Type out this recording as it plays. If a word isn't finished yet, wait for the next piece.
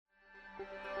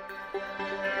We're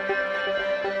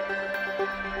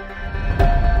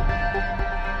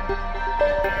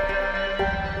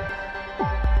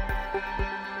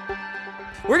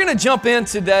going to jump in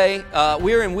today.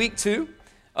 We're in week 2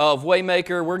 of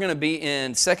Waymaker. We're going to be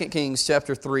in 2 Kings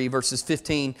chapter 3, verses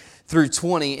 15 through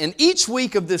 20. And each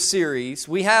week of this series,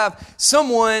 we have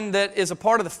someone that is a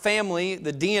part of the family,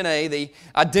 the DNA, the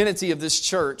identity of this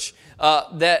church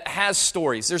that has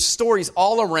stories. There's stories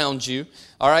all around you.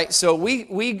 All right, so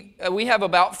we have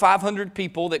about 500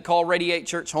 people that call Radiate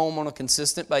Church home on a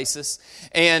consistent basis.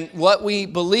 And what we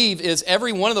believe is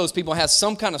every one of those people has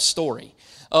some kind of story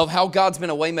of how God's been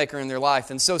a waymaker in their life.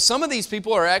 And so some of these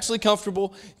people are actually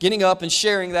comfortable getting up and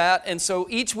sharing that. And so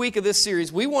each week of this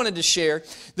series, we wanted to share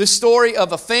the story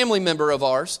of a family member of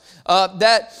ours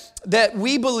that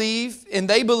we believe and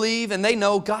they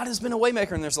know God has been a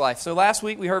waymaker in their life. So last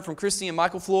week we heard from Christy and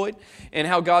Michael Floyd and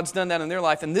how God's done that in their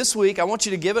life. And this week I want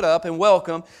you to give it up and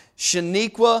welcome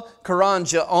Shaniqua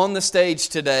Karanja on the stage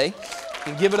today.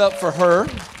 And give it up for her.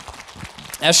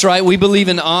 That's right, we believe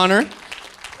in honor.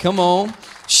 Come on.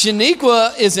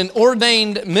 Shaniqua is an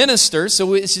ordained minister,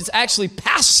 so it's actually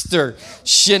Pastor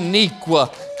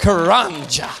Shaniqua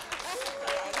Karanja.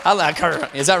 I like her.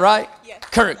 Is that right? Yes.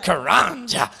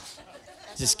 Karanja.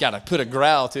 Just got to put a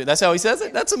growl to it. That's how he says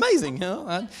it? That's amazing. You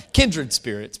know? Kindred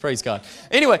spirits. Praise God.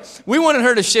 Anyway, we wanted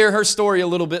her to share her story a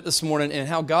little bit this morning and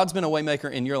how God's been a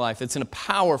waymaker in your life. It's a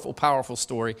powerful, powerful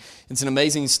story. It's an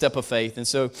amazing step of faith. And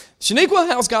so, Shaniqua,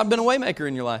 how's God been a waymaker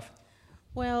in your life?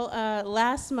 Well,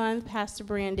 last month, Pastor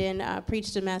Brandon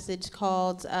preached a message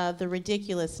called The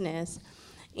Ridiculousness.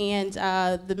 And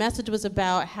the message was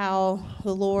about how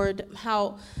the Lord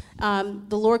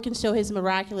can show His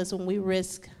miraculous when we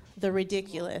risk the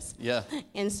ridiculous. Yeah.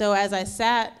 And so as I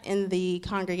sat in the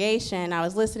congregation, I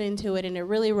was listening to it, and it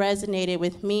really resonated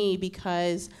with me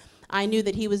because I knew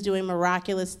that He was doing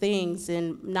miraculous things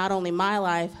in not only my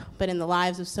life, but in the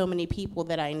lives of so many people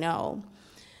that I know.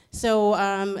 So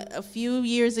a few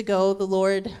years ago, the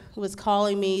Lord was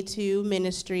calling me to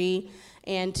ministry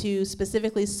and to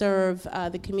specifically serve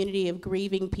the community of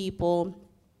grieving people.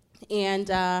 And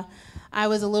I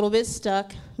was a little bit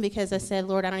stuck because I said,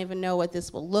 Lord, I don't even know what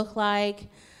this will look like.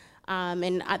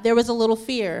 There was a little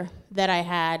fear that I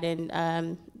had.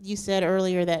 And you said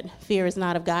earlier that fear is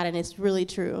not of God, and it's really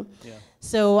true. Yeah.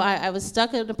 So I was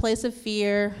stuck in a place of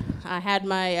fear. I had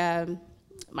my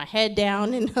head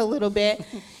down in a little bit.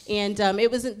 And it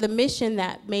wasn't the mission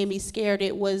that made me scared.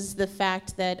 It was the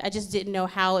fact that I just didn't know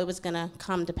how it was going to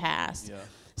come to pass. Yeah.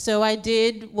 So I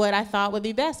did what I thought would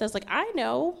be best. I was like, I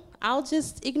know. I'll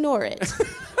just ignore it.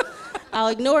 I'll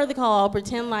ignore the call. I'll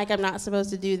pretend like I'm not supposed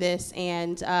to do this.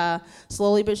 And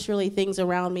slowly but surely, things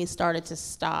around me started to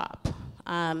stop.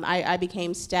 I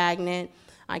became stagnant.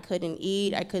 I couldn't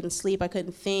eat, I couldn't sleep, I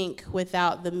couldn't think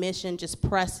without the mission just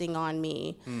pressing on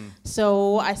me.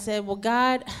 So I said, well,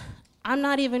 God, I'm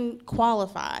not even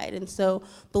qualified. And so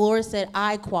the Lord said,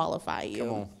 I qualify you.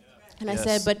 Come on. And I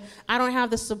said, but I don't have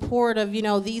the support of,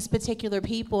 these particular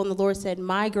people. And the Lord said,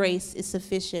 my grace is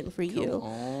sufficient for you.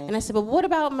 And I said, but what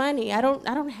about money? I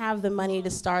don't have the money to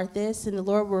start this. And the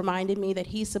Lord reminded me that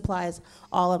He supplies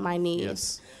all of my needs.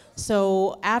 Yes.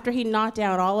 So after He knocked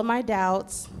down all of my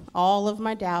doubts,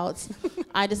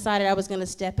 I decided I was going to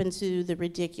step into the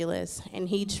ridiculous. And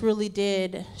He truly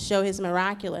did show His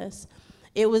miraculous.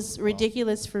 It was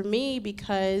ridiculous for me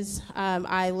because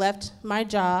I left my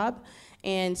job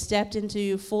and stepped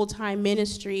into full-time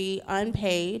ministry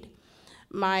unpaid.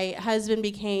 My husband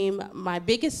became my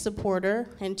biggest supporter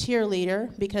and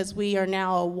cheerleader because we are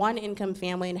now a one-income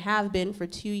family and have been for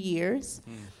 2 years.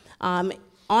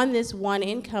 On this one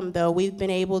income, though, we've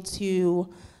been able to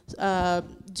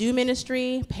do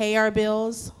ministry, pay our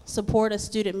bills, support a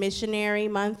student missionary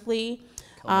monthly,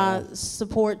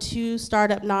 support 2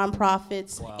 startup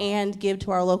nonprofits, and give to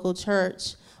our local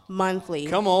church monthly.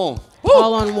 Come on.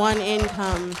 All on one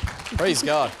income. Praise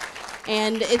God.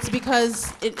 And it's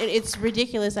because it's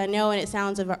ridiculous, I know, and it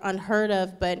sounds unheard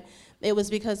of, but it was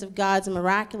because of God's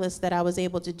miraculous that I was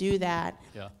able to do that.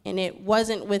 Yeah. And it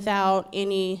wasn't without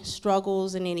any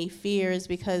struggles and any fears,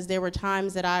 because there were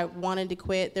times that I wanted to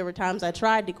quit. There were times I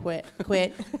tried to quit.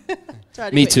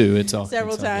 Me too. It's all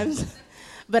several times.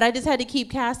 But I just had to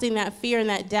keep casting that fear and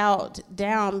that doubt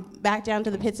back down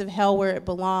to the pits of hell where it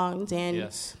belonged.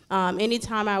 And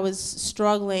anytime I was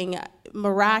struggling,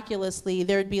 miraculously,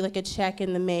 there'd be like a check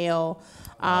in the mail.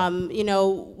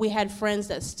 We had friends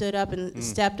that stood up and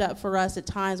stepped up for us at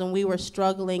times when we were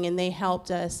struggling, and they helped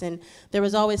us. And there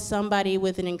was always somebody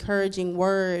with an encouraging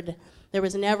word. There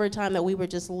was never a time that we were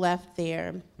just left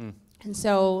there. And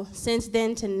so since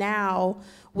then to now,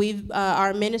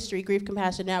 our ministry, Grief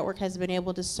Compassion Network, has been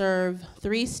able to serve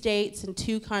 3 states and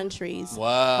 2 countries.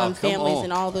 Wow, families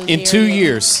in all those in areas. 2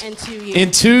 years. In 2 years.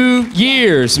 In 2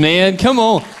 years, man. Come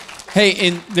on. Hey,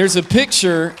 and there's a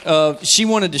picture of, she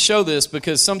wanted to show this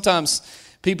because sometimes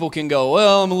people can go,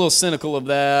 well, I'm a little cynical of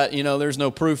that. You know, there's no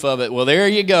proof of it. Well, there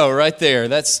you go, right there.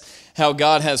 That's how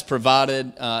God has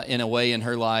provided in a way in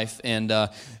her life. And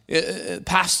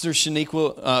Pastor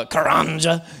Shaniqua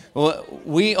Karanja,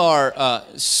 we are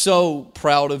so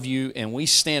proud of you, and we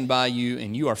stand by you,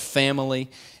 and you are family,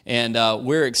 and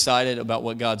we're excited about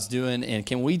what God's doing. And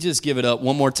can we just give it up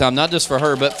one more time, not just for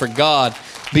her, but for God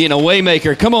being a way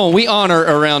maker. Come on, we honor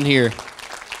around here.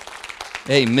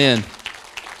 Amen.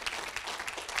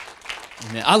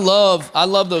 Amen. I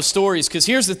love those stories, because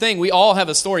here's the thing, we all have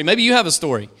a story. Maybe you have a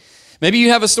story. Maybe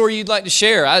you have a story you'd like to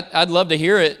share. I'd love to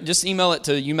hear it. Just email it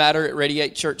to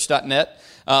youmatter@radiatechurch.net.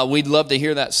 We'd love to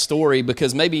hear that story,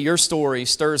 because maybe your story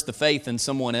stirs the faith in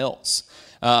someone else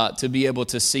to be able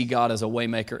to see God as a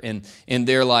waymaker in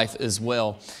their life as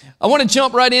well. I want to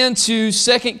jump right into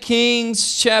 2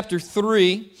 Kings chapter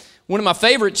 3. One of my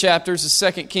favorite chapters is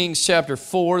 2 Kings chapter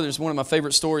 4. There's one of my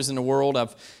favorite stories in the world.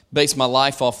 I've based my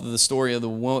life off of the story of the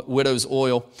widow's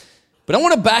oil. But I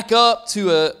want to back up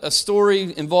to a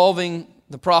story involving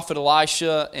the prophet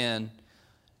Elisha and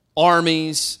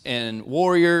armies and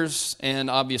warriors and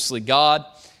obviously God.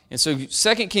 And so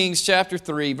 2 Kings chapter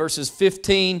 3, verses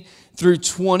 15 through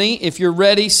 20. If you're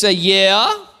ready, say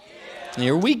yeah.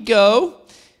 Here we go.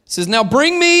 It says, now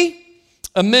bring me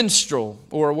a minstrel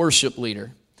or a worship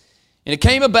leader. And it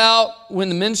came about when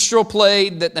the minstrel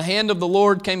played that the hand of the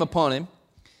Lord came upon him.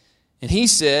 And he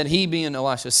said, he being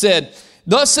Elisha, said,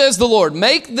 thus says the Lord,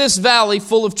 make this valley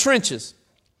full of trenches.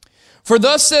 For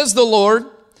thus says the Lord,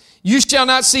 you shall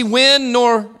not see wind,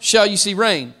 nor shall you see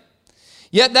rain.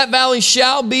 Yet that valley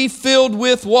shall be filled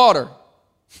with water.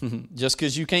 Just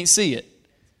because you can't see it,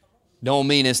 don't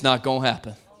mean it's not going to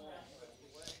happen.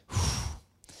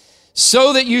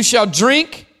 So that you shall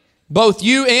drink, both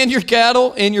you and your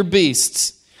cattle and your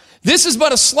beasts. This is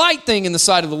but a slight thing in the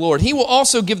sight of the Lord. He will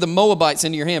also give the Moabites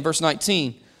into your hand. Verse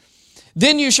 19.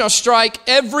 Then you shall strike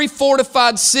every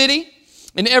fortified city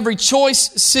and every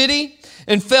choice city,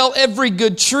 and fell every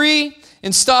good tree,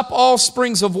 and stop all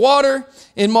springs of water,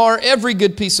 and mar every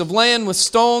good piece of land with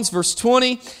stones. Verse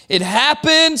 20. It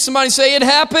happened. Somebody say it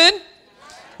happened.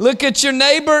 Look at your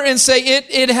neighbor and say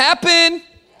it happened.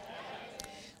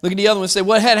 Look at the other one and say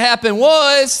what had happened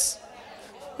was.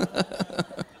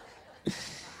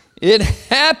 It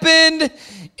happened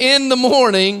in the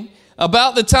morning,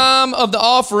 about the time of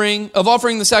offering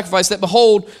the sacrifice, that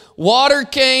behold, water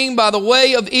came by the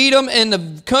way of Edom, and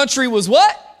the country was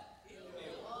what?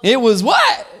 It was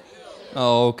what?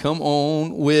 Oh, come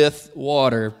on with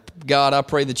water. God, I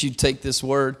pray that you take this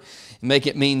word and make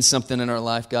it mean something in our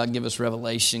life. God, give us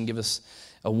revelation. Give us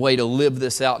a way to live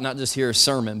this out, not just hear a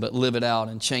sermon, but live it out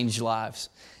and change lives.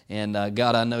 And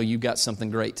God, I know you've got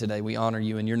something great today. We honor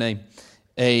you in your name.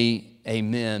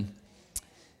 Amen.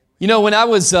 You know, when I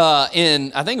was I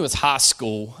think it was high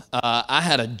school, I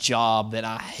had a job that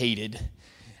I hated.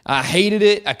 I hated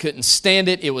it. I couldn't stand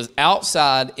it. It was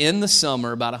outside in the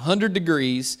summer, about 100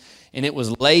 degrees, and it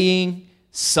was laying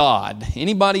sod.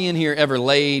 Anybody in here ever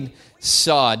laid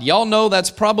sod? Y'all know that's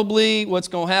probably what's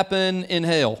going to happen in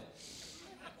hell.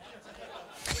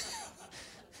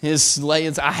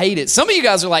 I hate it. Some of you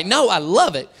guys are like, no, I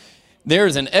love it. There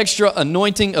is an extra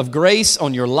anointing of grace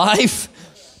on your life.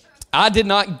 I did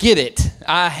not get it.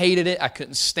 I hated it. I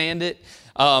couldn't stand it.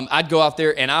 I'd go out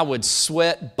there and I would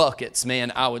sweat buckets,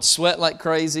 man. I would sweat like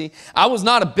crazy. I was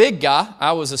not a big guy.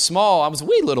 I was a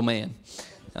wee little man.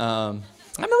 I'm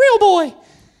a real boy.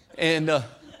 And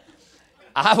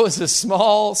I was a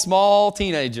small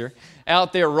teenager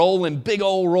out there rolling big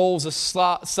old rolls of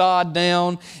sod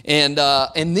down. And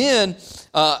then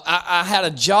I had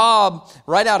a job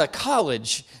right out of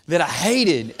college that I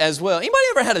hated as well. Anybody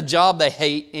ever had a job they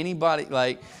hate? Anybody?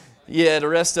 Like, yeah, the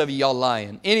rest of you, y'all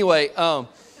lying. Anyway, I'm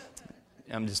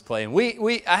just playing.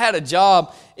 I had a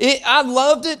job. I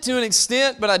loved it to an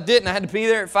extent, but I didn't. I had to be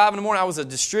there at 5 a.m. I was a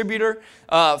distributor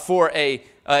for a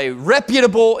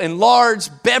reputable and large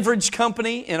beverage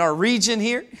company in our region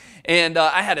here. And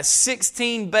I had a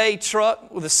 16-bay truck.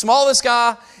 The smallest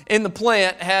guy in the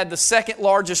plant had the second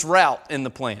largest route in the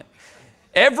plant.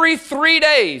 Every 3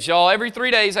 days, y'all, I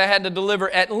had to deliver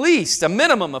at least a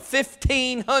minimum of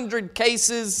 1,500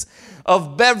 cases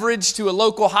of beverage to a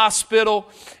local hospital.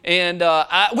 And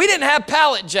we didn't have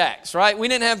pallet jacks, right? We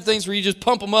didn't have things where you just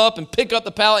pump them up and pick up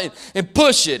the pallet and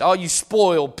push it. All you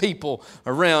spoiled people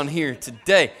around here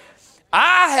today.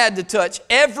 I had to touch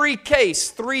every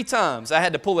case 3 times. I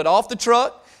had to pull it off the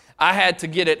truck. I had to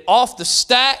get it off the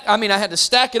stack. I had to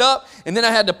stack it up, and then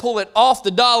I had to pull it off the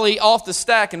dolly, off the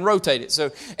stack, and rotate it. So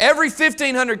every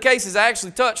 1,500 cases, I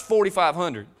actually touched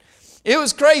 4,500. It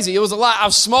was crazy. It was a lot. I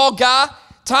was a small guy,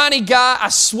 tiny guy. I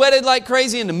sweated like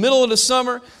crazy in the middle of the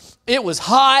summer. It was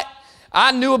hot.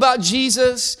 I knew about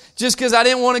Jesus just because I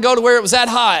didn't want to go to where it was that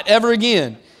hot ever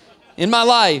again in my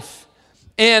life.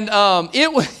 And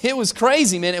it was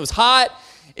crazy, man. It was hot.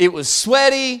 It was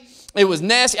sweaty. It was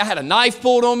nasty. I had a knife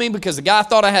pulled on me because the guy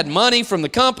thought I had money from the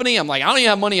company. I'm like, I don't even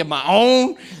have money of my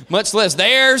own, much less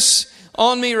theirs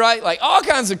on me, right? Like all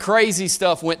kinds of crazy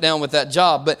stuff went down with that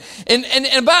job. But and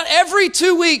about every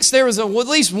 2 weeks, there was at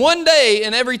least one day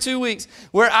in every 2 weeks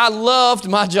where I loved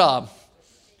my job.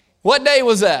 What day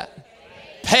was that?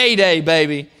 Payday,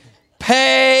 baby.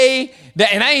 Payday.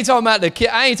 And I ain't talking about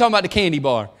the candy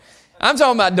bar. I'm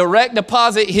talking about direct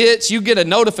deposit hits. You get a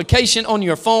notification on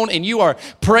your phone and you are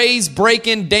praise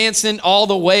breaking, dancing all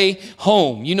the way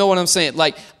home. You know what I'm saying?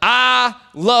 Like I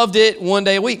loved it one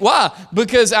day a week. Why?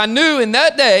 Because I knew in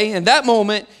that day, in that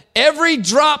moment, every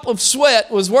drop of sweat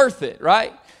was worth it,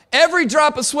 right? Every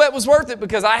drop of sweat was worth it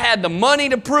because I had the money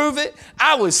to prove it.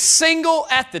 I was single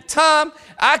at the time.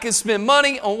 I could spend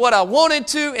money on what I wanted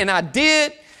to, and I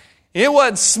did. It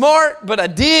wasn't smart, but I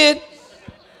did.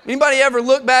 Anybody ever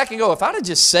look back and go, if I'd have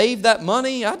just saved that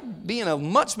money, I'd be in a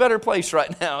much better place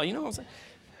right now. You know what I'm saying?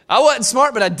 I wasn't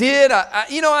smart, but I did.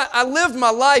 I lived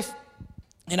my life,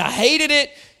 and I hated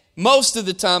it most of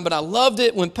the time, but I loved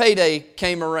it when payday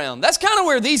came around. That's kind of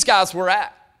where these guys were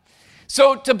at.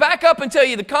 So to back up and tell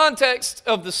you the context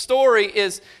of the story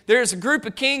is there's a group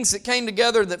of kings that came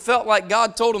together that felt like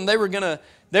God told them they were going to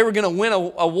win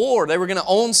a war. They were going to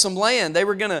own some land. They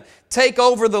were going to take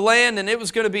over the land, and it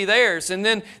was going to be theirs. And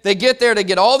then they get there, they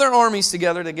get all their armies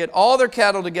together, they get all their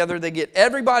cattle together, they get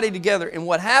everybody together. And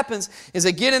what happens is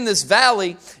they get in this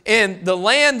valley, and the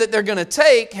land that they're going to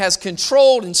take has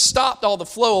controlled and stopped all the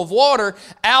flow of water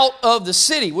out of the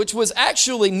city, which was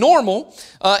actually normal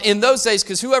in those days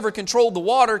because whoever controlled the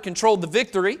water controlled the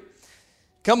victory.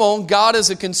 Come on, God is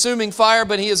a consuming fire,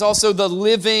 but He is also the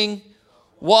living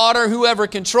water. Whoever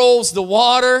controls the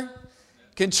water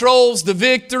controls the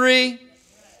victory.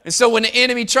 And so when the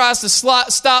enemy tries to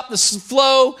stop the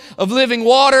flow of living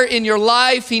water in your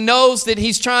life, he knows that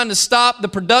he's trying to stop the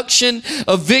production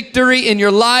of victory in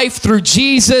your life through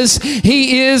Jesus.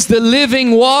 He is the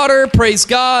living water. Praise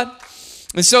God.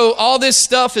 And so all this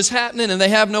stuff is happening and they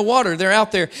have no water. They're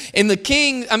out there. And the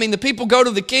people go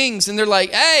to the kings and they're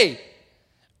like, hey,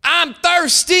 I'm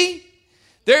thirsty.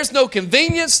 There's no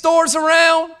convenience stores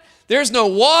around. There's no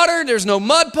water. There's no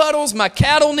mud puddles. My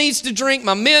cattle needs to drink.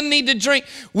 My men need to drink.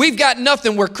 We've got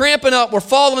nothing. We're cramping up. We're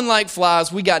falling like flies.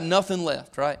 We got nothing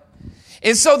left, right?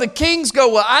 And so the kings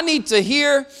go, well, I need to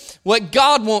hear what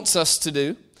God wants us to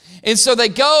do. And so they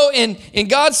go and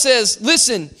God says,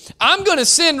 listen, I'm going to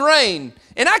send rain.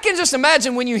 And I can just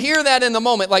imagine when you hear that in the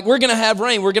moment, like we're going to have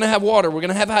rain, we're going to have water, we're going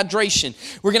to have hydration,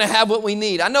 we're going to have what we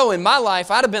need. I know in my life,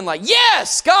 I'd have been like,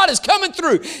 yes, God is coming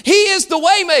through. He is the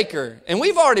way maker. And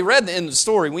we've already read the end of the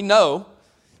story. We know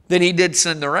that He did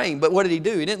send the rain. But what did He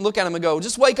do? He didn't look at him and go,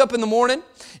 just wake up in the morning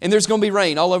and there's going to be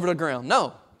rain all over the ground.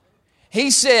 No.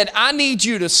 He said, I need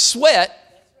you to sweat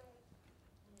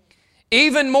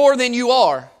even more than you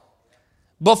are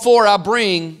before I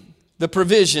bring the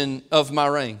provision of my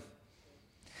rain.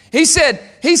 He said,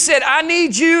 I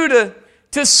need you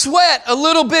to sweat a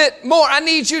little bit more. I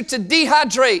need you to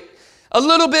dehydrate a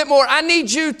little bit more. I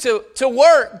need you to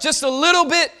work just a little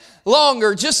bit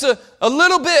longer, just a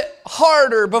little bit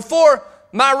harder before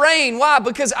my rain. Why?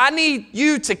 Because I need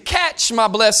you to catch my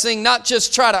blessing, not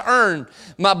just try to earn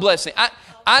my blessing.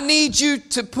 I need you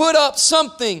to put up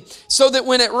something so that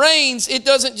when it rains, it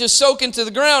doesn't just soak into the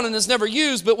ground and is never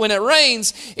used, but when it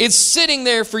rains, it's sitting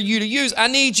there for you to use. I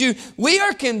need you. We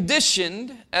are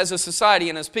conditioned as a society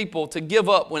and as people to give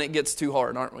up when it gets too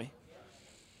hard, aren't we?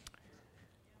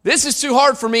 This is too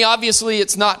hard for me. Obviously,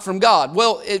 it's not from God.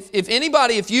 Well,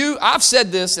 I've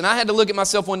said this and I had to look at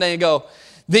myself one day and go,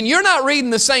 then you're not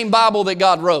reading the same Bible that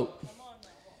God wrote.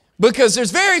 Because there's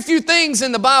very few things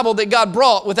in the Bible that God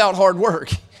brought without hard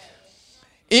work.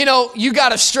 You know, you got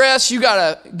to stress, you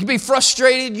got to be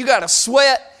frustrated, you got to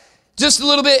sweat just a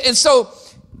little bit. And so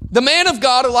the man of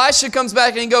God, Elisha, comes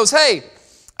back and he goes, hey,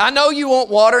 I know you want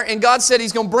water and God said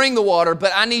He's going to bring the water,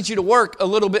 but I need you to work a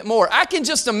little bit more. I can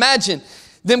just imagine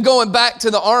them going back to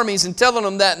the armies and telling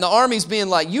them that, and the armies being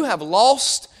like, you have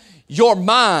lost your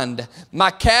mind.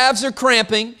 My calves are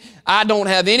cramping. I don't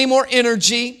have any more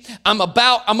energy. I'm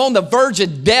on the verge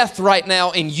of death right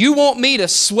now, and you want me to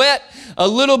sweat a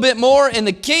little bit more. And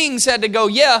the kings had to go,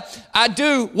 yeah, I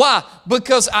do. Why?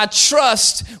 Because I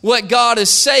trust what God is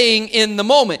saying in the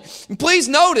moment. And please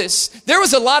notice, there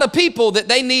was a lot of people that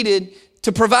they needed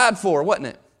to provide for, wasn't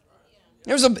it?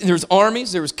 There was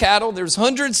armies, there was cattle, there was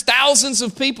hundreds, thousands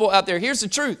of people out there. Here's the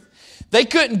truth. They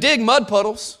couldn't dig mud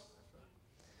puddles.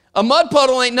 A mud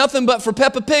puddle ain't nothing but for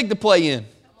Peppa Pig to play in.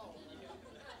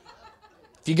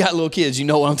 If you got little kids, you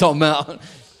know what I'm talking about.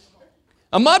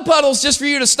 A mud puddle is just for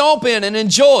you to stomp in and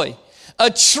enjoy. A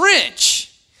trench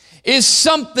is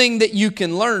something that you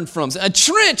can learn from. A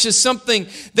trench is something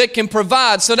that can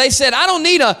provide. So they said, I don't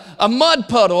need a mud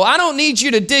puddle. I don't need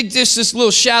you to dig just this little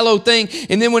shallow thing.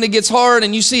 And then when it gets hard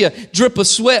and you see a drip of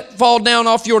sweat fall down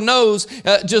off your nose,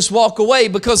 just walk away,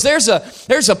 because there's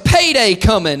a payday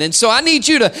coming. And so I need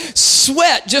you to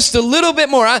sweat just a little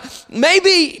bit more.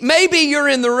 Maybe you're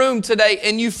in the room today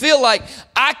and you feel like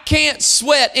I can't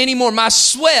sweat anymore. My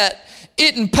sweat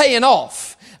isn't paying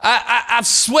off. I've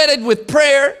sweated with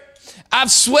prayer. I've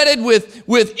sweated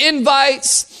with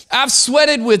invites. I've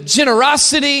sweated with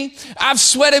generosity. I've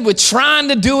sweated with trying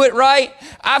to do it right.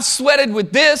 I've sweated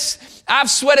with this. I've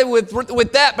sweated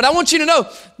with that. But I want you to know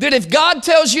that if God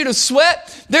tells you to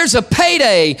sweat, there's a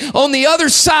payday on the other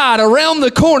side, around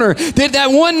the corner. That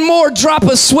one more drop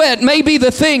of sweat may be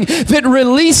the thing that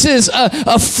releases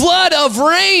a flood of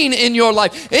rain in your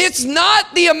life. It's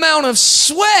not the amount of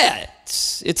sweat.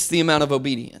 It's the amount of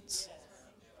obedience.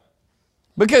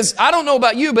 Because I don't know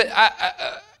about you, but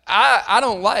I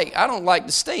don't like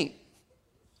to stink.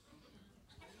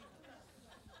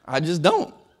 I just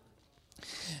don't.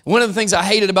 One of the things I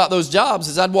hated about those jobs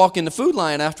is I'd walk in the food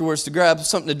line afterwards to grab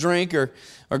something to drink or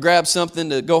grab something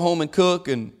to go home and cook.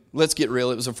 And let's get real,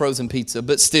 it was a frozen pizza,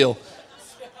 but still.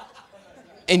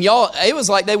 And y'all, it was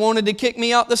like they wanted to kick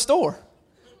me out the store.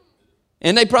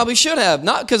 And they probably should have.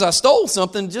 Not because I stole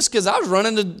something, just because I was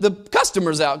running the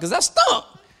customers out, because I stunk.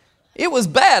 It was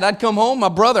bad. I'd come home, I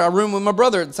roomed with my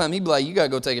brother at the time. He'd be like, you got to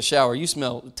go take a shower. You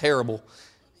smell terrible.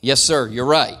 Yes, sir. You're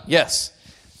right. Yes.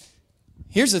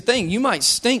 Here's the thing. You might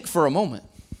stink for a moment,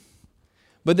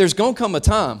 but there's going to come a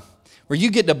time where you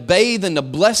get to bathe in the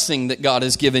blessing that God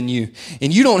has given you.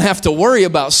 And you don't have to worry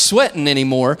about sweating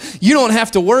anymore. You don't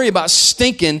have to worry about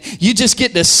stinking. You just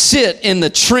get to sit in the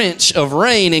trench of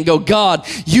rain and go, God,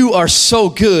 you are so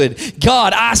good.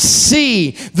 God, I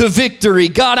see the victory.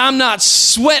 God, I'm not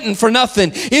sweating for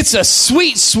nothing. It's a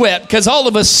sweet sweat, because all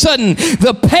of a sudden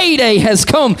the payday has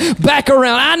come back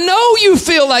around. I know you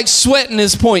feel like sweating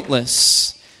is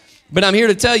pointless, but I'm here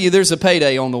to tell you there's a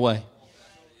payday on the way.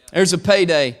 There's a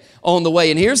payday on the way.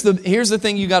 And here's the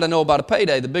thing you got to know about a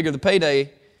payday. The bigger the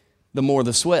payday, the more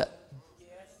the sweat.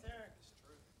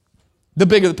 The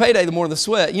bigger the payday, the more the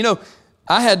sweat. You know,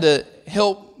 I had to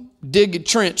help dig a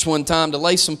trench one time to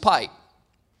lay some pipe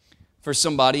for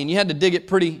somebody, and you had to dig it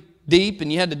pretty deep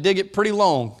and you had to dig it pretty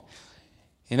long.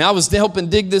 And I was helping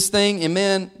dig this thing, and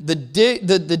man, the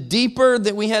deeper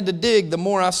that we had to dig, the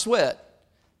more I sweat.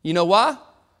 You know why?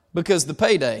 Because the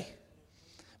payday.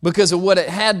 Because of what it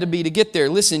had to be to get there.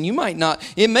 Listen,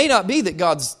 it may not be that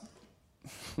God's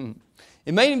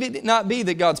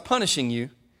punishing you.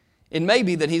 It may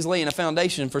be that He's laying a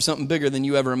foundation for something bigger than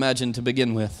you ever imagined to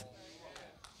begin with.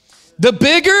 The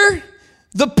bigger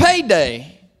the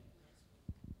payday,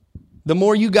 the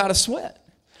more you got to sweat.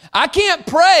 I can't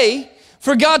pray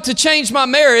for God to change my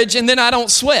marriage and then I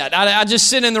don't sweat. I just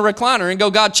sit in the recliner and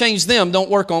go, God, change them, don't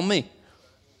work on me.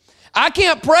 I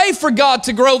can't pray for God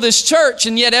to grow this church,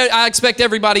 and yet I expect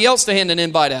everybody else to hand an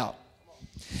invite out.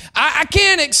 I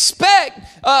can't expect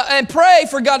and pray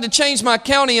for God to change my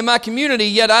county and my community,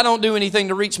 yet I don't do anything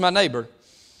to reach my neighbor.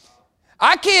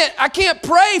 I can't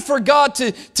pray for God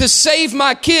to save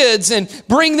my kids and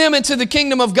bring them into the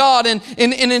kingdom of God and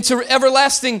into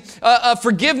everlasting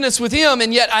forgiveness with Him,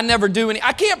 and yet I never do any.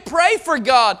 I can't pray for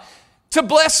God to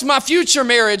bless my future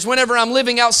marriage whenever I'm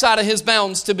living outside of His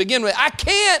bounds to begin with. I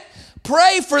can't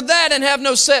pray for that and have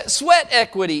no sweat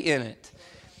equity in it.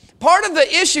 Part of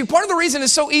the reason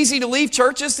it's so easy to leave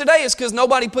churches today is because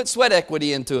nobody put sweat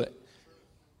equity into it.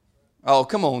 Oh,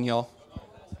 come on, y'all.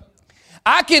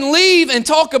 I can leave and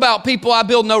talk about people I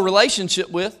build no relationship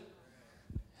with.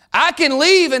 I can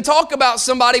leave and talk about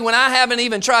somebody when I haven't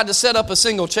even tried to set up a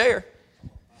single chair.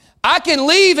 I can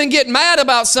leave and get mad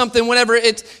about something whenever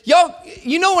it's, y'all,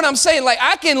 you know what I'm saying? Like,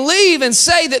 I can leave and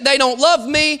say that they don't love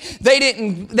me, they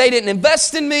didn't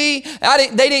invest in me,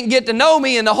 they didn't get to know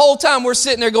me, and the whole time we're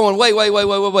sitting there going,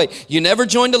 wait. You never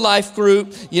joined a life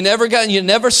group, you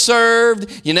never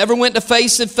served, you never went to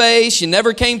face, you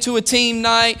never came to a team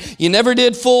night, you never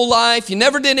did full life, you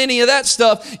never did any of that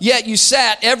stuff, yet you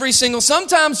sat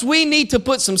sometimes we need to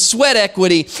put some sweat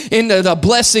equity into the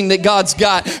blessing that God's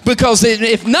got, because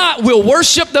if not, we'll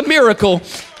worship the miracle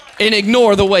and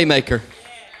ignore the waymaker.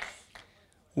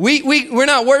 We're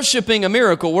not worshiping a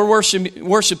miracle. We're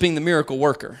worshiping the miracle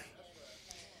worker.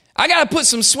 I got to put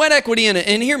some sweat equity in it.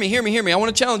 And hear me. I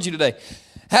want to challenge you today.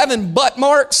 Having butt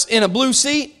marks in a blue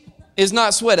seat is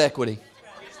not sweat equity.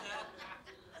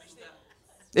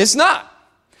 It's not.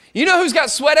 You know who's got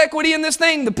sweat equity in this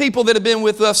thing? The people that have been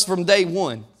with us from day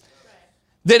one.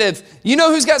 You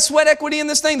know who's got sweat equity in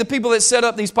this thing? The people that set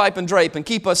up these pipe and drape and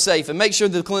keep us safe and make sure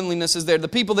the cleanliness is there. The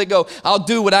people that go, I'll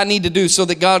do what I need to do so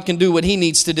that God can do what He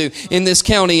needs to do in this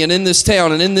county and in this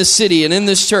town and in this city and in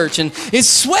this church. And it's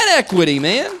sweat equity,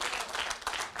 man.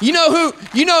 You know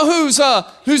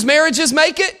whose marriages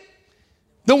make it?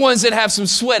 The ones that have some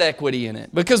sweat equity in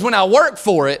it. Because when I work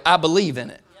for it, I believe in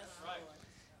it.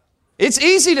 It's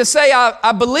easy to say,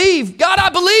 I believe. God, I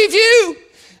believe you.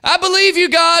 I believe you,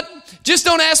 God. Just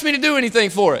don't ask me to do anything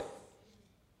for it.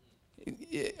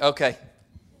 Okay.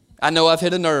 I know I've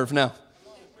hit a nerve now.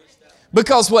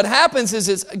 Because what happens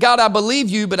is, God, I believe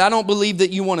you, but I don't believe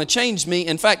that you want to change me.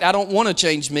 In fact, I don't want to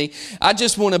change me. I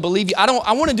just want to believe you.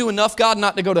 I want to do enough, God,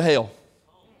 not to go to hell.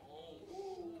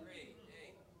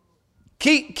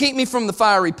 Keep me from the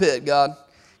fiery pit, God.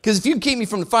 Because if you keep me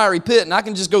from the fiery pit and I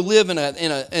can just go live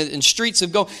in streets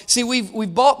of gold. See,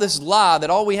 we've bought this lie that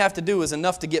all we have to do is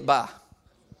enough to get by.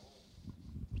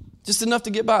 Just enough to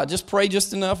get by. Just pray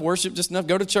just enough, worship just enough,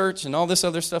 go to church and all this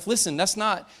other stuff. Listen, that's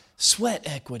not sweat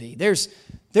equity. There's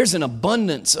an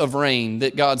abundance of rain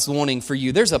that God's wanting for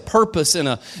you. There's a purpose and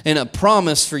a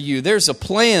promise for you. There's a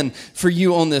plan for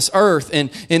you on this earth.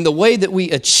 And the way that we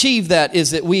achieve that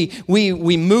is that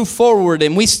we move forward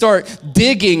and we start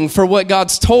digging for what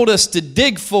God's told us to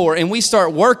dig for. And we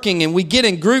start working and we get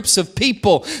in groups of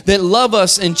people that love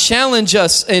us and challenge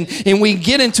us. And we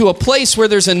get into a place where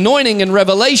there's anointing and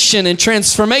revelation and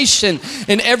transformation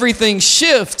and everything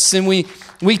shifts and we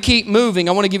keep moving.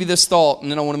 I want to give you this thought,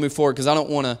 and then I want to move forward because I don't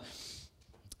want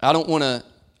to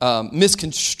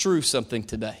misconstrue something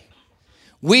today.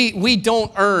 We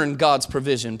don't earn God's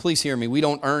provision. Please hear me. We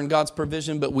don't earn God's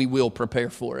provision, but we will prepare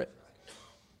for it.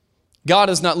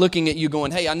 God is not looking at you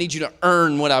going, hey, I need you to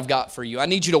earn what I've got for you. I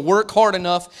need you to work hard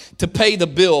enough to pay the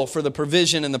bill for the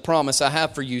provision and the promise I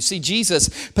have for you. See,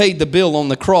 Jesus paid the bill on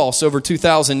the cross over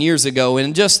 2,000 years ago. And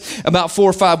in just about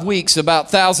 4 or 5 weeks, about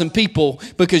 1,000 people,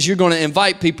 because you're going to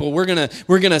invite people, we're going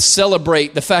to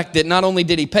celebrate the fact that not only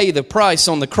did He pay the price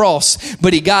on the cross,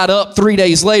 but He got up 3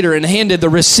 days later and handed the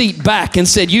receipt back and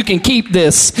said, you can keep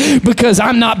this because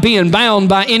I'm not being bound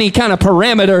by any kind of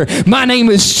parameter. My name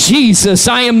is Jesus.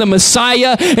 I am the Messiah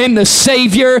and the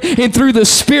Savior, and through the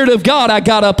Spirit of God, I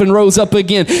got up and rose up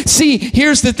again. See,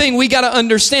 here's the thing. We got to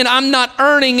understand, I'm not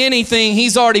earning anything.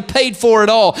 He's already paid for it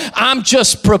all. I'm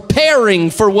just preparing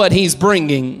for what He's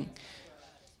bringing.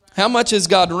 How much is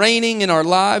God reigning in our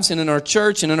lives and in our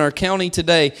church and in our county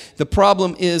today? The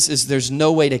problem is there's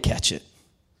no way to catch it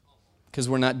because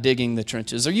we're not digging the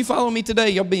trenches. Are you following me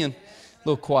today? Y'all being a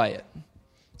little quiet.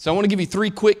 So I want to give you 3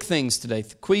 quick things today.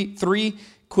 3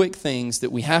 quick things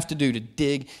that we have to do to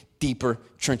dig deeper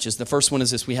trenches. The first one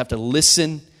is this. We have to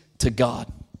listen to God.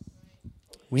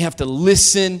 We have to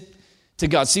listen to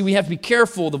God. See, we have to be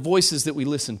careful of the voices that we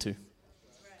listen to.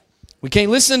 We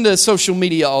can't listen to social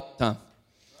media all the time.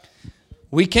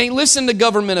 We can't listen to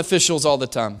government officials all the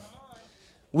time.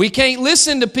 We can't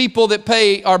listen to people that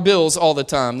pay our bills all the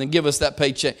time and give us that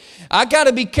paycheck. I got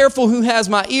to be careful who has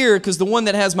my ear, because the one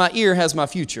that has my ear has my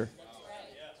future.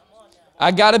 I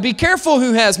got to be careful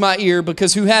who has my ear,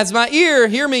 because who has my ear,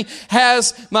 hear me,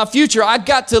 has my future. I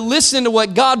got to listen to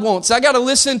what God wants. I got to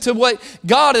listen to what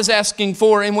God is asking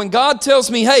for. And when God tells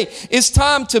me, hey, it's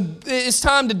time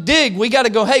to dig, we got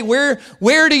to go, hey,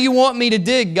 where do you want me to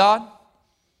dig, God?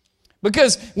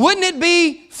 Because wouldn't it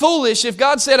be foolish if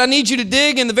God said, I need you to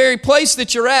dig in the very place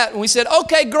that you're at? And we said,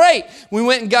 okay, great. We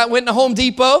went to Home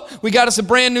Depot. We got us a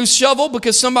brand new shovel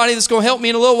because somebody that's going to help me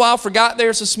in a little while forgot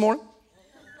theirs this morning.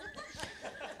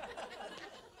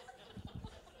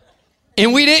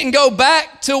 And we didn't go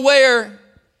back to where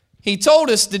He told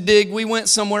us to dig. We went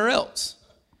somewhere else.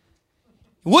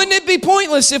 Wouldn't it be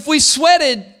pointless if we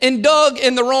sweated and dug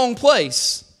in the wrong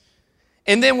place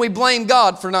and then we blame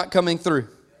God for not coming through?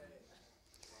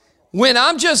 When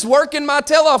I'm just working my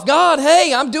tail off, God,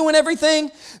 hey, I'm doing everything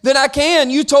that I can.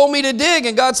 You told me to dig,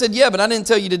 and God said, yeah, but I didn't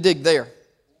tell you to dig there.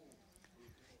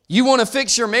 You want to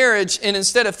fix your marriage, and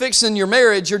instead of fixing your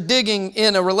marriage, you're digging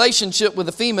in a relationship with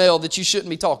a female that you shouldn't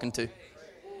be talking to.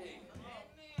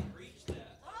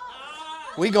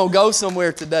 We gonna go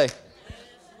somewhere today.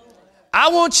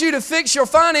 I want you to fix your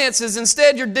finances.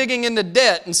 Instead, you're digging into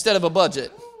debt instead of a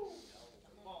budget.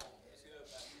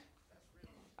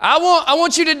 I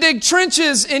want you to dig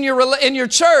trenches in your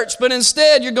church, but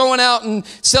instead you're going out and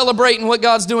celebrating what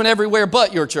God's doing everywhere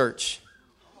but your church.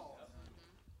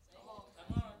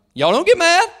 Y'all don't get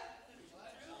mad.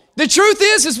 The truth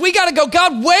is we got to go,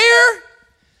 God, where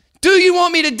do you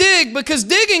want me to dig? Because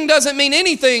digging doesn't mean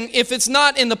anything if it's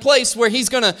not in the place where He's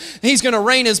gonna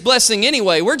rain His blessing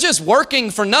anyway. We're just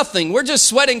working for nothing. We're just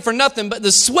sweating for nothing. But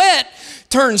the sweat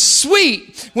turns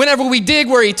sweet whenever we dig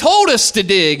where He told us to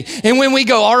dig. And when we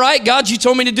go, all right, God, you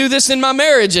told me to do this in my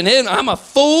marriage, and I'm a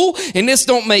fool, and this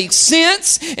don't make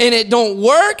sense, and it don't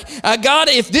work. God,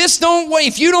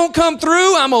 if you don't come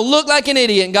through, I'm going to look like an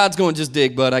idiot. And God's going, just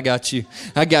dig, bud. I got you.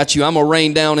 I'm going to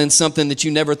rain down in something that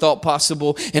you never thought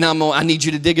possible, and I need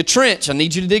you to dig a trench. I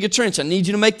need you to dig a trench. I need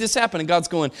you to make this happen. And God's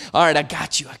going, all right, I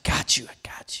got you.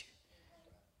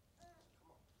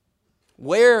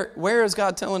 Where is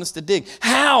God telling us to dig?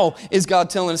 How is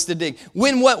God telling us to dig?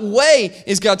 What way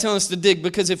is God telling us to dig?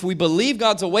 Because if we believe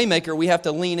God's a way maker, we have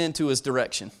to lean into His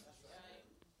direction.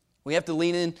 We have to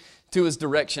lean into His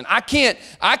direction. I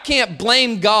can't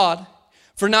blame God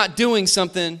for not doing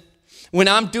something when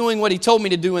I'm doing what He told me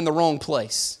to do in the wrong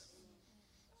place.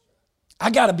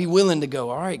 I got to be willing to go,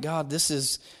 all right, God, this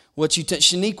is what you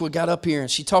Shaniqua got up here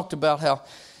and she talked about how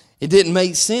it didn't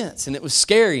make sense and it was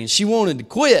scary and she wanted to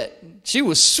quit. She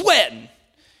was sweating.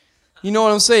 You know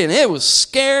what I'm saying? It was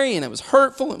scary and it was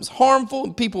hurtful. It was harmful.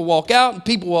 And people walk out and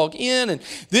people walk in and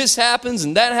this happens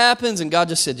and that happens. And God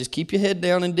just said, just keep your head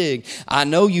down and dig. I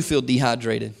know you feel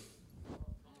dehydrated.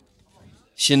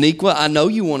 Shaniqua, I know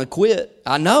you want to quit.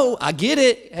 I know. I get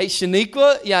it. Hey,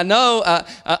 Shaniqua, yeah, I know.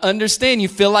 I understand. You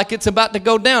feel like it's about to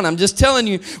go down. I'm just telling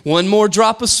you, one more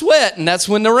drop of sweat, and that's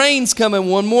when the rain's coming.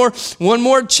 One more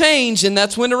change, and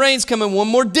that's when the rain's coming. One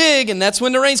more dig, and that's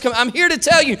when the rain's coming. I'm here to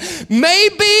tell you,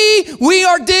 maybe we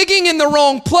are digging in the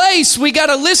wrong place. We got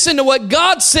to listen to what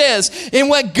God says and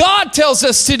what God tells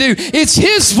us to do. It's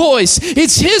His voice.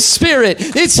 It's His Spirit.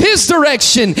 It's His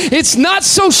direction. It's not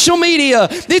social media.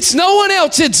 It's no one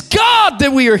else. It's God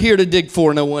that we are here to dig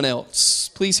for, no one else.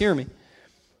 Please hear me.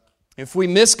 If we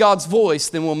miss God's voice,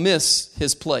 then we'll miss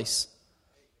His place.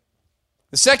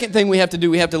 The second thing we have to do,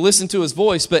 we have to listen to His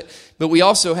voice, but we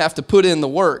also have to put in the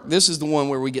work. This is the one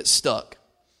where we get stuck.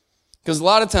 Because a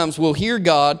lot of times we'll hear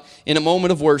God in a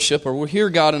moment of worship, or we'll hear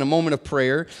God in a moment of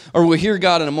prayer, or we'll hear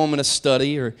God in a moment of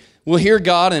study, or we'll hear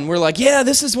God and we're like, yeah,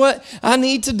 this is what I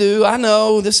need to do. I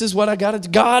know this is what I got to do.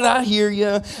 God, I hear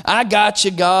you. I got you,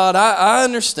 God. I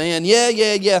understand.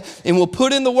 Yeah. And we'll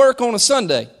put in the work on a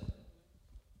Sunday.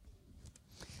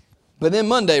 But then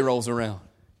Monday rolls around.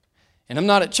 And I'm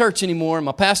not at church anymore. And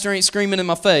my pastor ain't screaming in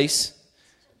my face.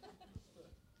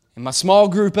 And my small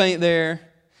group ain't there.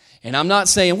 And I'm not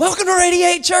saying, welcome to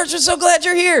Radiate Church. I'm so glad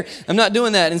you're here. I'm not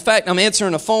doing that. In fact, I'm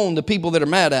answering a phone to people that are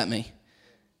mad at me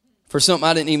for something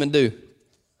I didn't even do.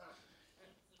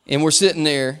 And we're sitting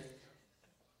there.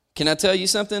 Can I tell you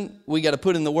something? We got to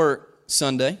put in the work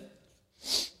Sunday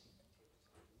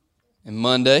and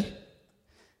Monday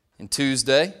and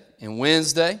Tuesday and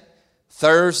Wednesday,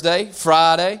 Thursday,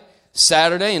 Friday,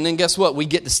 Saturday, and then guess what? We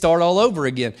get to start all over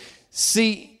again.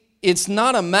 See, it's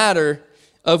not a matter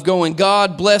of going,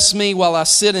 God bless me while I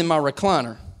sit in my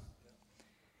recliner.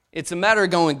 It's a matter of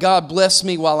going, God bless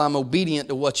me while I'm obedient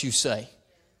to what you say.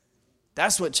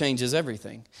 That's what changes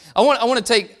everything. I want to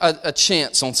take a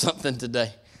chance on something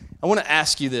today. I want to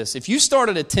ask you this. If you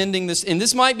started attending this, and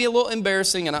this might be a little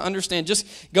embarrassing, and I understand, just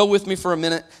go with me for a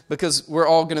minute because we're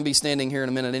all going to be standing here in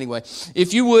a minute anyway.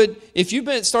 If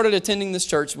you've started attending this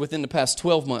church within the past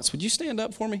 12 months, would you stand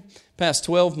up for me? Past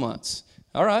 12 months.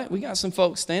 All right, we got some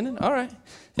folks standing. All right.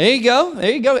 There you go.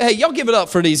 Hey, y'all give it up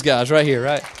for these guys right here,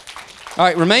 right? All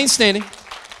right, remain standing.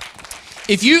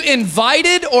 If you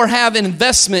invited or have an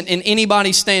investment in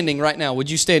anybody standing right now, would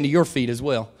you stand to your feet as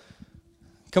well?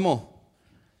 Come on.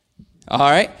 All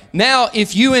right. Now,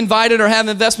 if you invited or have an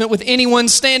investment with anyone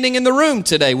standing in the room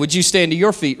today, would you stand to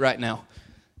your feet right now?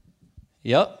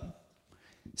 Yep.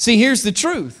 See, here's the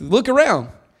truth. Look around.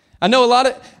 I know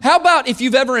how about if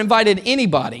you've ever invited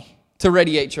anybody to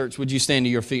Radiate Church, would you stand to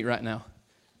your feet right now?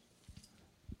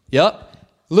 Yep.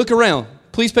 Look around.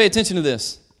 Please pay attention to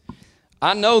this.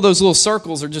 I know those little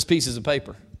circles are just pieces of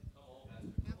paper.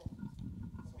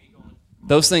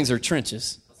 Those things are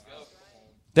trenches.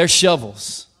 They're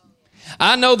shovels.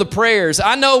 I know the prayers.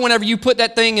 I know whenever you put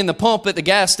that thing in the pump at the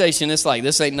gas station, it's like,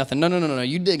 this ain't nothing. No.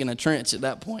 You digging a trench at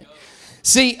that point.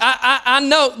 See, I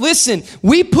know, listen,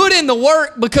 we put in the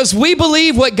work because we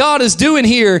believe what God is doing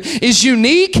here is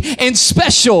unique and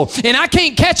special. And I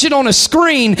can't catch it on a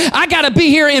screen. I got to be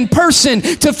here in person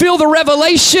to feel the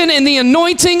revelation and the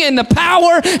anointing and the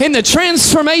power and the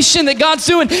transformation that God's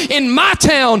doing in my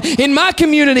town, in my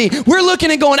community. We're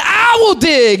looking and going, I will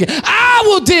dig. I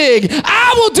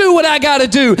will do what I got to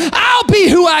do. I'll be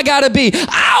who I got to be.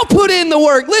 I'll put in the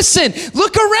work. Listen,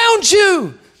 look around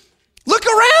you. Look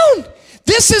around.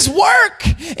 This is work,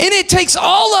 and it takes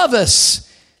all of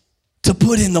us to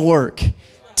put in the work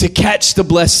to catch the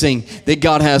blessing that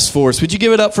God has for us. Would you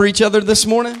give it up for each other this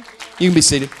morning? You can be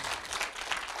seated.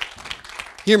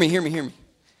 Hear me.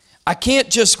 I can't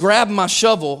just grab my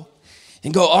shovel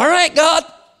and go, all right, God,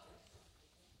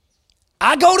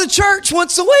 I go to church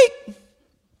once a week.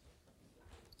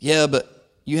 Yeah, but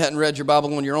you hadn't read your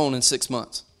Bible on your own in 6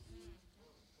 months.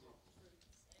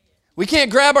 We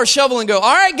can't grab our shovel and go,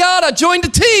 all right, God, I joined a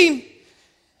team.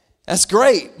 That's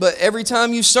great, but every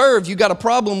time you serve, you got a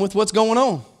problem with what's going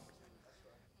on.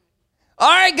 All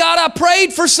right, God, I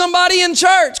prayed for somebody in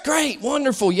church. Great,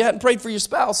 wonderful. You hadn't prayed for your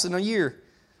spouse in a year.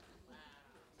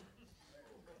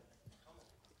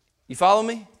 You follow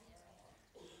me?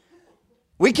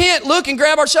 We can't look and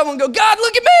grab our shovel and go, God,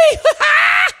 look at me.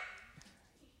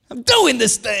 I'm doing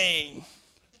this thing.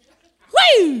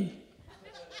 Woo!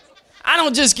 I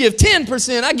don't just give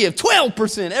 10%, I give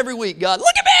 12% every week. God,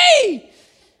 look at me!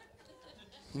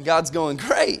 And God's going,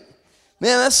 great.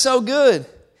 Man, that's so good.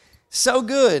 So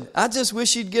good. I just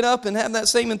wish you'd get up and have that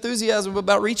same enthusiasm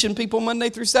about reaching people Monday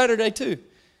through Saturday too.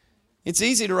 It's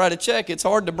easy to write a check. It's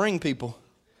hard to bring people.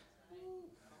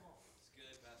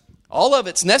 All of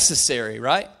it's necessary,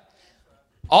 right?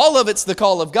 All of it's the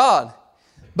call of God.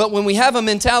 But when we have a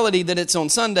mentality that it's on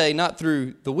Sunday, not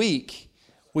through the week,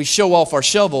 we show off our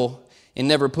shovel and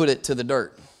never put it to the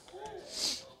dirt.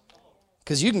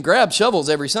 Because you can grab shovels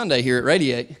every Sunday here at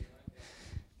Radiate.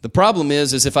 The problem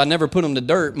is if I never put them to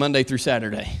dirt Monday through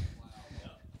Saturday.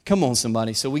 Come on,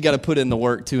 somebody. So we got to put in the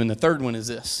work too. And the third one is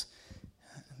this.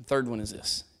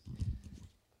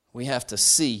 We have to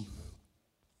see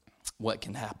what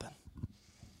can happen.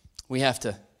 We have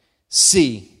to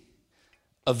see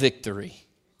a victory.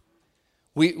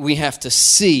 We have to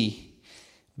see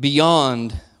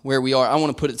beyond where we are. I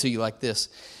want to put it to you like this.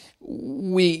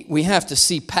 We have to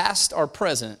see past our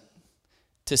present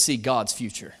to see God's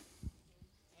future.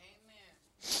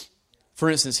 Amen. For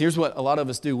instance, here's what a lot of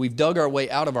us do. We've dug our way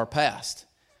out of our past,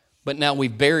 but now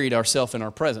we've buried ourselves in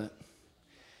our present.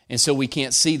 And so we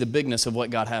can't see the bigness of what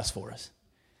God has for us.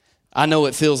 I know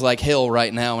it feels like hell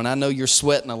right now, and I know you're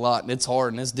sweating a lot, and it's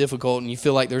hard, and it's difficult, and you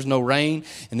feel like there's no rain,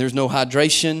 and there's no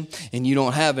hydration, and you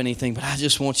don't have anything. But I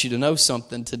just want you to know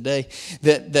something today,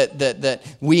 that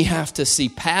we have to see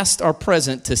past our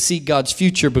present to see God's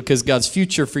future, because God's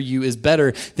future for you is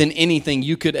better than anything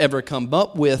you could ever come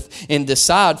up with and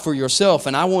decide for yourself.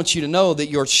 And I want you to know that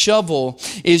your shovel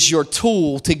is your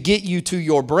tool to get you to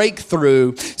your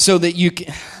breakthrough, so that you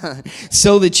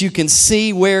can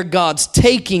see where God's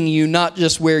taking you, not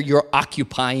just where you're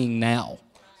occupying now.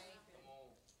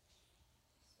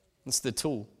 It's the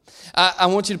tool. I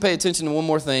want you to pay attention to one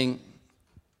more thing.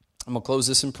 I'm going to close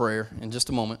this in prayer in just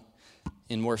a moment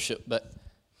in worship. But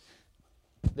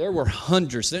there were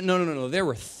hundreds, there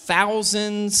were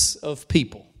thousands of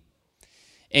people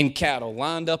and cattle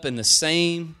lined up in the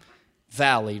same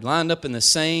valley, lined up in the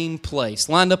same place,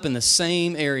 lined up in the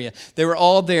same area. They were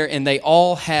all there, and they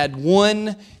all had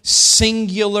one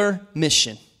singular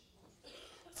mission.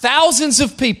 Thousands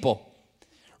of people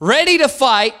ready to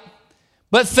fight,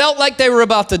 but felt like they were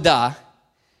about to die.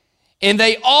 And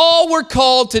they all were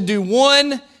called to do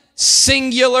one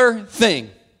singular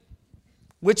thing,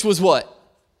 which was what?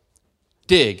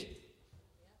 Dig.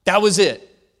 That was it.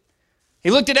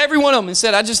 He looked at every one of them and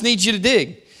said, I just need you to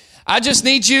dig. I just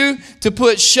need you to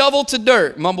put shovel to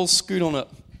dirt. Mumbles, scoot on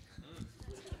up.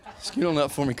 Scoot on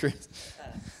up for me, Chris.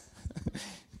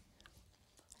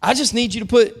 I just need you to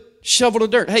put shovel to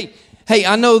dirt. Hey,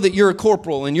 I know that you're a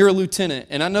corporal and you're a lieutenant,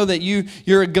 and I know that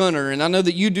you're a gunner, and I know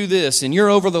that you do this, and you're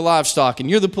over the livestock, and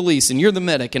you're the police, and you're the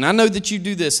medic, and I know that you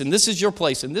do this, and this is your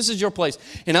place, and this is your place.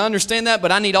 And I understand that,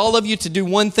 but I need all of you to do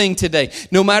one thing today.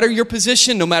 No matter your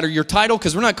position, no matter your title,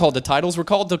 because we're not called to titles, we're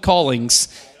called to callings.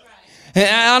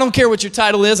 I don't care what your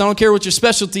title is. I don't care what your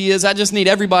specialty is. I just need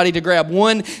everybody to grab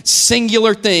one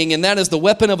singular thing, and that is the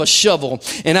weapon of a shovel.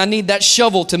 And I need that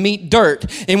shovel to meet dirt.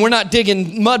 And we're not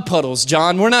digging mud puddles,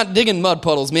 John. We're not digging mud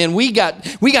puddles, man. We got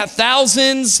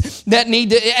thousands that need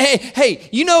to. Hey,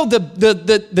 you know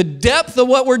the depth of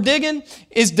what we're digging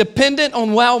is dependent on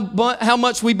how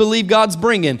much we believe God's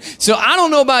bringing. So I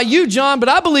don't know about you, John, but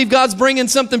I believe God's bringing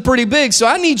something pretty big. So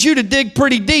I need you to dig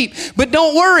pretty deep. But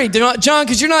don't worry, John,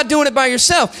 because you're not doing it by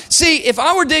yourself. See, if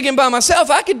I were digging by myself,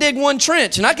 I could dig one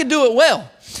trench and I could do it well.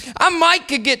 I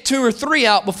could get 2 or 3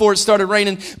 out before it started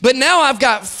raining, but now I've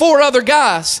got 4 other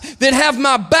guys that have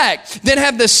my back, that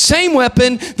have the same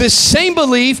weapon, the same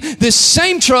belief, the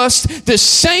same trust, the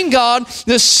same God,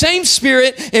 the same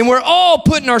Spirit, and we're all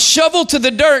putting our shovel to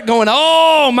the dirt going,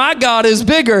 oh, my God is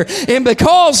bigger, and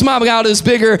because my God is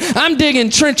bigger, I'm digging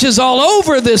trenches all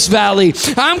over this valley.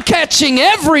 I'm catching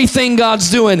everything God's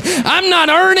doing. I'm not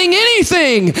earning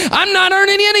anything.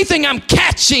 I'm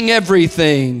catching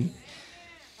everything.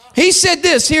 He said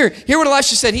this, hear what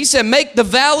Elisha said. He said, make the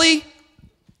valley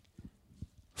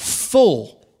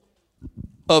full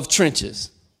of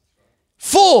trenches.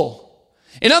 Full.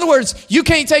 In other words, you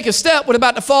can't take a step without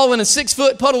about to fall in a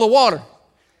 6-foot puddle of water.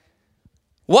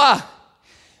 Why?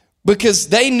 Because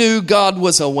they knew God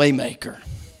was a way maker.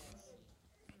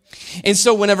 And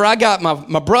so whenever I got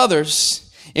my brothers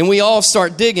and we all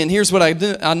start digging, here's what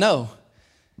I know.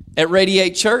 At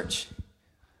Radiate Church,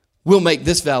 we'll make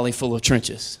this valley full of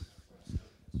trenches.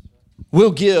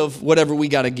 We'll give whatever we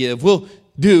got to give. We'll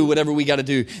do whatever we got to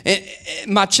do. And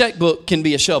my checkbook can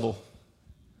be a shovel.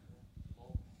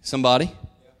 Somebody?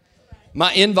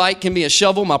 My invite can be a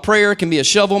shovel. My prayer can be a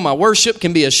shovel. My worship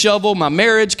can be a shovel. My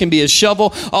marriage can be a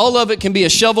shovel. All of it can be a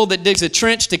shovel that digs a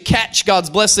trench to catch God's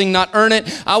blessing, not earn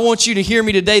it. I want you to hear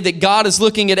me today that God is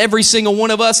looking at every single one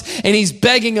of us and He's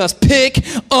begging us, pick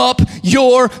up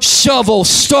your shovel.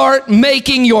 Start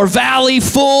making your valley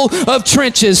full of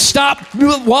trenches. Stop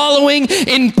wallowing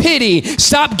in pity.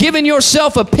 Stop giving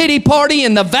yourself a pity party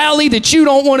in the valley that you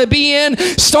don't want to be in.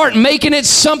 Start making it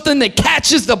something that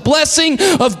catches the blessing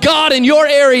of God in your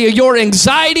area. Your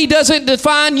anxiety doesn't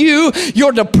define you.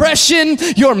 Your depression,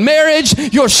 your marriage,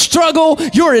 your struggle,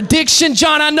 your addiction.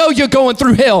 John, I know you're going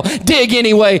through hell. Dig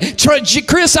anyway.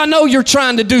 Chris, I know you're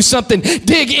trying to do something.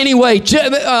 Dig anyway.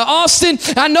 Austin,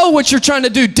 I know what you're trying to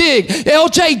do. Dig.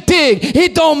 LJ, dig.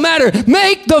 It don't matter.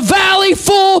 Make the valley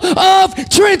full of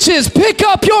trenches. Pick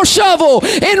up your shovel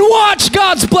and watch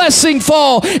God's blessing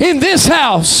fall in this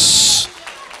house.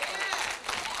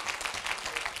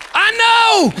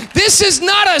 I know this is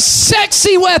not a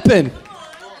sexy weapon.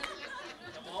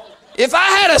 If I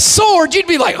had a sword, you'd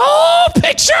be like, oh,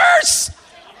 pictures.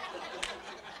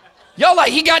 Y'all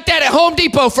like, he got that at Home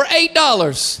Depot for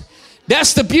 $8.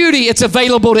 That's the beauty. It's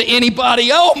available to anybody.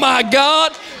 Oh my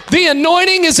God. The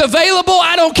anointing is available.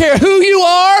 I don't care who you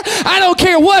are. I don't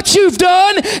care what you've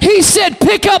done. He said,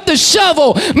 pick up the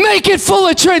shovel. Make it full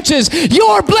of trenches.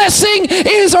 Your blessing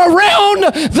is around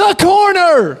the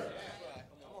corner.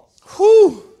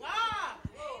 Whew.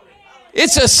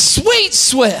 It's a sweet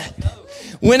sweat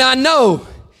when I know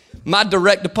my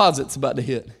direct deposit's about to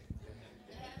hit.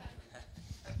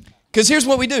 Because here's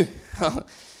what we do.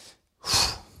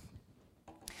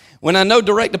 When I know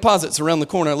direct deposit's around the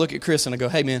corner, I look at Chris and I go,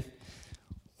 hey man,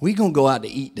 we gonna go out to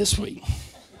eat this week.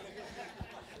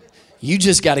 You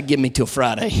just got to give me till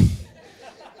Friday.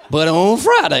 But on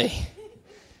Friday,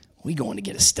 we going to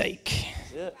get a steak.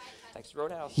 Texas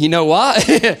Roadhouse. You know why?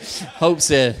 Hope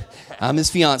said, I'm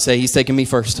his fiance. He's taking me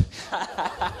first.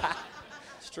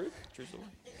 It's true. True story.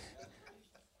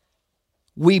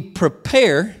 We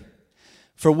prepare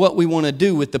for what we want to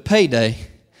do with the payday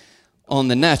on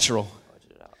the natural.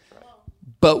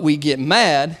 But we get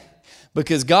mad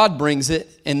because God brings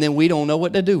it and then we don't know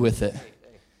what to do with it.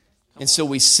 And so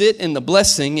we sit in the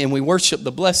blessing and we worship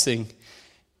the blessing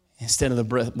instead of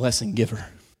the blessing giver.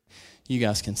 You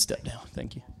guys can step down.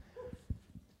 Thank you.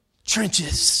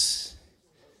 Trenches.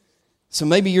 So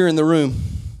maybe you're in the room.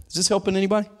 Is this helping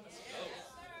anybody?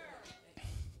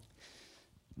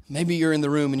 Maybe you're in the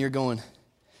room and you're going,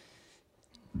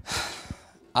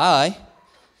 I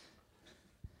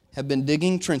have been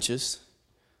digging trenches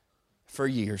for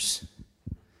years,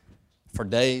 for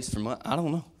days, for months, I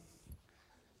don't know.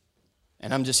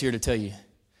 And I'm just here to tell you,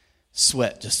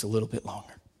 sweat just a little bit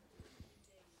longer.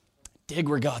 Dig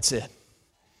where God said.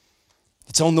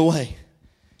 It's on the way.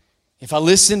 If I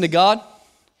listen to God,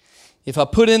 if I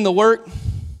put in the work,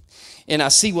 and I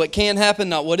see what can happen,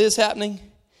 not what is happening,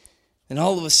 then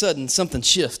all of a sudden something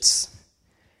shifts.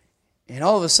 And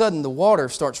all of a sudden the water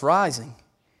starts rising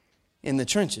in the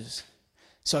trenches.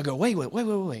 So I go,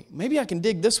 wait. Maybe I can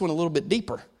dig this one a little bit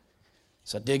deeper.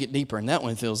 So I dig it deeper, and that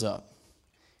one fills up.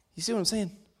 You see what I'm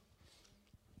saying?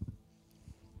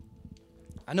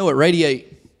 I know at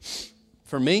Radiate,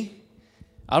 for me,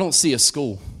 I don't see a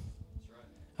school.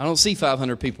 I don't see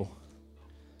 500 people.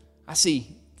 I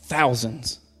see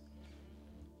thousands.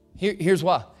 Here's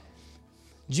why.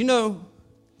 Did you know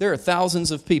there are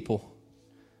thousands of people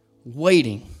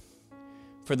waiting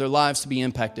for their lives to be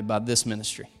impacted by this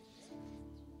ministry?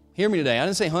 Hear me today. I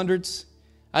didn't say hundreds.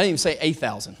 I didn't even say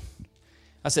 8,000.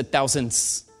 I said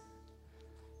thousands,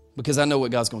 because I know what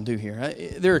God's going to do here.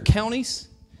 There are counties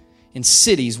and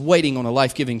cities waiting on a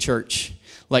life-giving church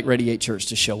like Radiate Church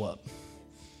to show up.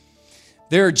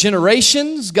 There are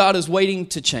generations God is waiting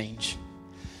to change.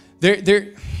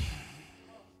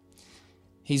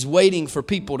 He's waiting for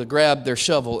people to grab their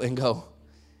shovel and go,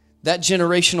 that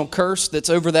generational curse that's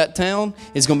over that town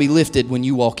is going to be lifted when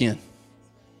you walk in.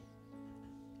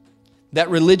 That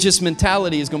religious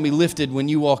mentality is going to be lifted when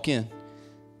you walk in.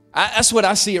 That's what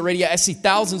I see at Radiate. I see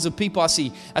thousands of people. I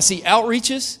see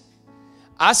outreaches.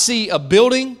 I see a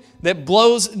building that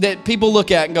blows, that people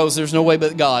look at and goes, there's no way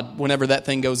but God whenever that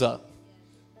thing goes up.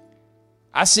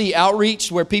 I see outreach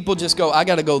where people just go, I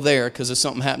got to go there because there's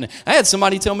something happening. I had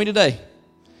somebody tell me today.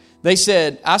 They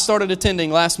said, I started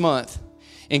attending last month,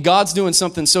 and God's doing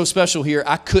something so special here,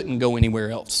 I couldn't go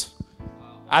anywhere else.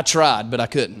 I tried, but I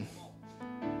couldn't.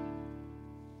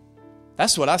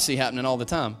 That's what I see happening all the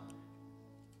time.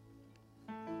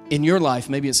 In your life,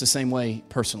 maybe it's the same way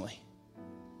personally.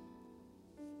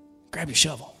 Grab your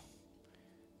shovel.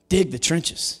 Dig the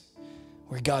trenches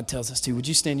where God tells us to. Would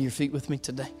you stand to your feet with me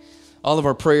today? All of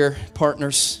our prayer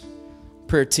partners,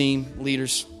 prayer team,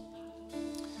 leaders,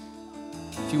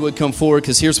 if you would come forward,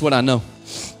 because here's what I know.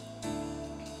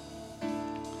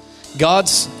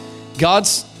 God's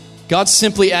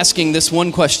simply asking this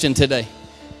one question today.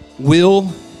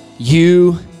 Will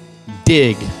you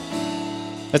dig?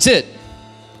 That's it.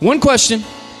 One question,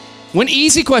 one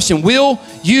easy question. Will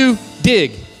you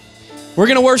dig? We're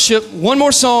going to worship one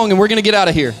more song and we're going to get out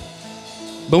of here.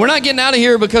 But we're not getting out of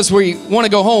here because we want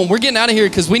to go home. We're getting out of here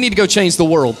because we need to go change the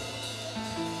world.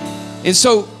 And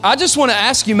so I just want to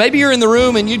ask you, maybe you're in the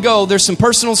room and you'd go, there's some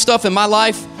personal stuff in my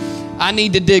life I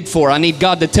need to dig for. I need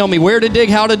God to tell me where to dig,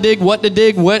 how to dig, what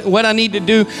I need to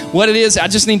do, what it is. I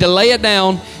just need to lay it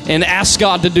down and ask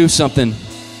God to do something.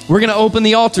 We're going to open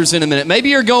the altars in a minute. Maybe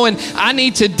you're going, I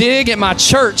need to dig at my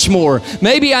church more.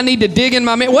 Maybe I need to dig in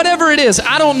my, whatever it is,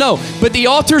 I don't know. But the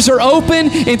altars are open,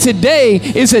 and today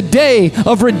is a day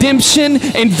of redemption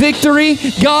and victory.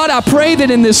 God, I pray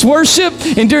that in this worship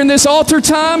and during this altar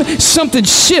time, something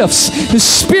shifts. The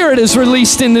Spirit is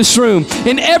released in this room,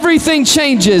 and everything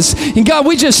changes. And God,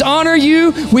 we just honor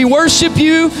you. We worship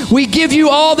you. We give you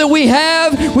all that we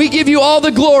have. We give you all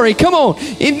the glory. Come on.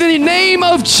 In the name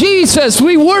of Jesus,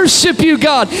 we worship you,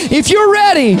 God. If you're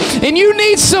ready and you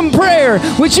need some prayer,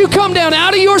 would you come down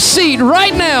out of your seat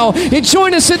right now and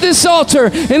join us at this altar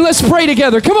and let's pray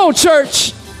together. Come on,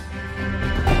 church.